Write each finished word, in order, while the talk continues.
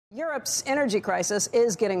Europe's energy crisis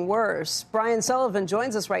is getting worse. Brian Sullivan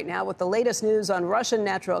joins us right now with the latest news on Russian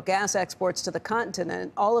natural gas exports to the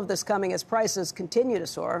continent. All of this coming as prices continue to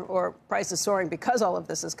soar, or prices soaring because all of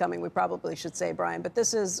this is coming, we probably should say, Brian. But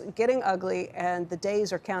this is getting ugly, and the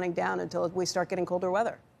days are counting down until we start getting colder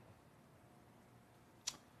weather.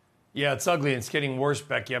 Yeah, it's ugly and it's getting worse,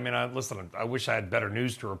 Becky. I mean, listen, I wish I had better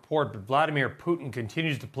news to report, but Vladimir Putin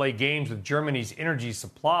continues to play games with Germany's energy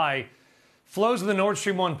supply. Flows of the Nord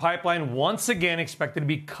Stream 1 pipeline once again expected to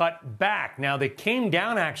be cut back. Now, they came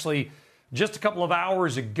down actually just a couple of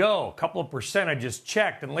hours ago, a couple of percent I just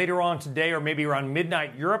checked. And later on today, or maybe around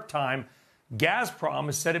midnight Europe time, Gazprom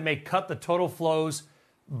has said it may cut the total flows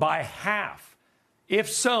by half.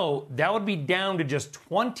 If so, that would be down to just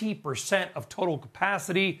 20% of total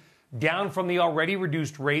capacity, down from the already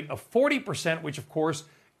reduced rate of 40%, which, of course,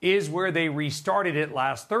 is where they restarted it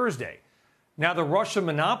last Thursday. Now, the Russian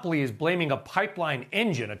monopoly is blaming a pipeline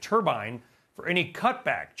engine, a turbine, for any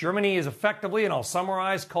cutback. Germany is effectively, and I'll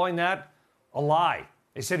summarize, calling that a lie.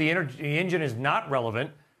 They say the engine is not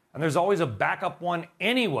relevant, and there's always a backup one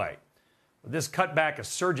anyway. But this cutback is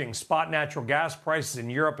surging spot natural gas prices in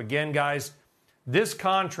Europe. Again, guys, this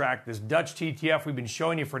contract, this Dutch TTF we've been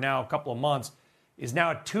showing you for now a couple of months, is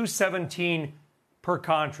now at $2.17 per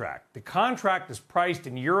contract. The contract is priced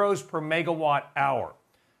in euros per megawatt hour.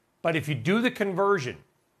 But if you do the conversion,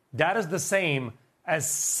 that is the same as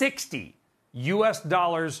 $60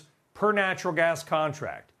 per natural gas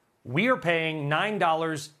contract. We are paying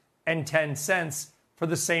 $9.10 for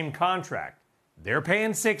the same contract. They're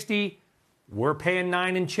paying 60, we're paying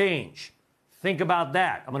 9 and change. Think about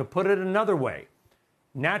that. I'm going to put it another way.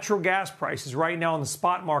 Natural gas prices right now on the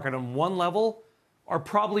spot market on one level are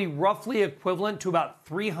probably roughly equivalent to about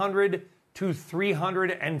 $300 to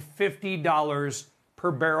 $350 per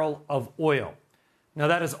barrel of oil. Now,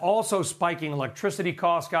 that is also spiking electricity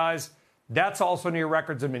costs, guys. That's also near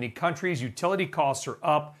records in many countries. Utility costs are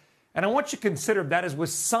up. And I want you to consider that is with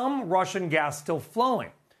some Russian gas still flowing.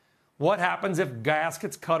 What happens if gas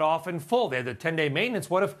gets cut off in full? They had the 10-day maintenance.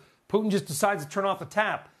 What if Putin just decides to turn off the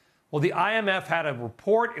tap? Well, the IMF had a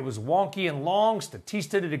report. It was wonky and long.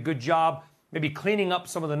 Statista did a good job maybe cleaning up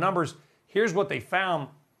some of the numbers. Here's what they found.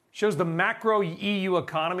 Shows the macro EU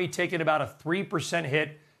economy taking about a 3%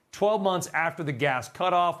 hit 12 months after the gas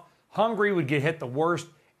cutoff. Hungary would get hit the worst.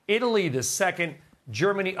 Italy the second.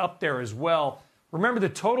 Germany up there as well. Remember, the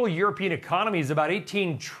total European economy is about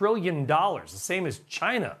 $18 trillion, the same as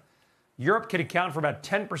China. Europe can account for about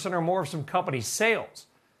 10% or more of some companies' sales.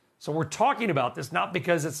 So we're talking about this not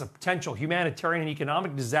because it's a potential humanitarian and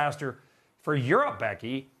economic disaster for Europe,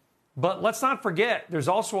 Becky, but let's not forget, there's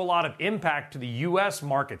also a lot of impact to the U.S.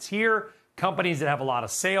 markets here. Companies that have a lot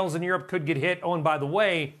of sales in Europe could get hit. Oh, and by the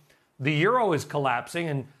way, the euro is collapsing.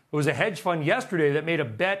 And there was a hedge fund yesterday that made a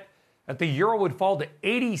bet that the euro would fall to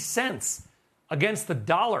 80 cents against the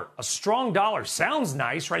dollar. A strong dollar sounds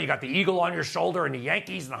nice, right? You got the eagle on your shoulder and the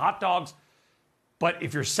Yankees and the hot dogs. But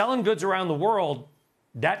if you're selling goods around the world,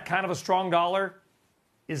 that kind of a strong dollar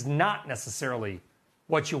is not necessarily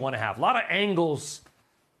what you want to have. A lot of angles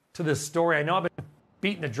to this story. I know I've been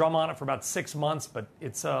beating the drum on it for about 6 months, but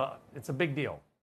it's a big deal.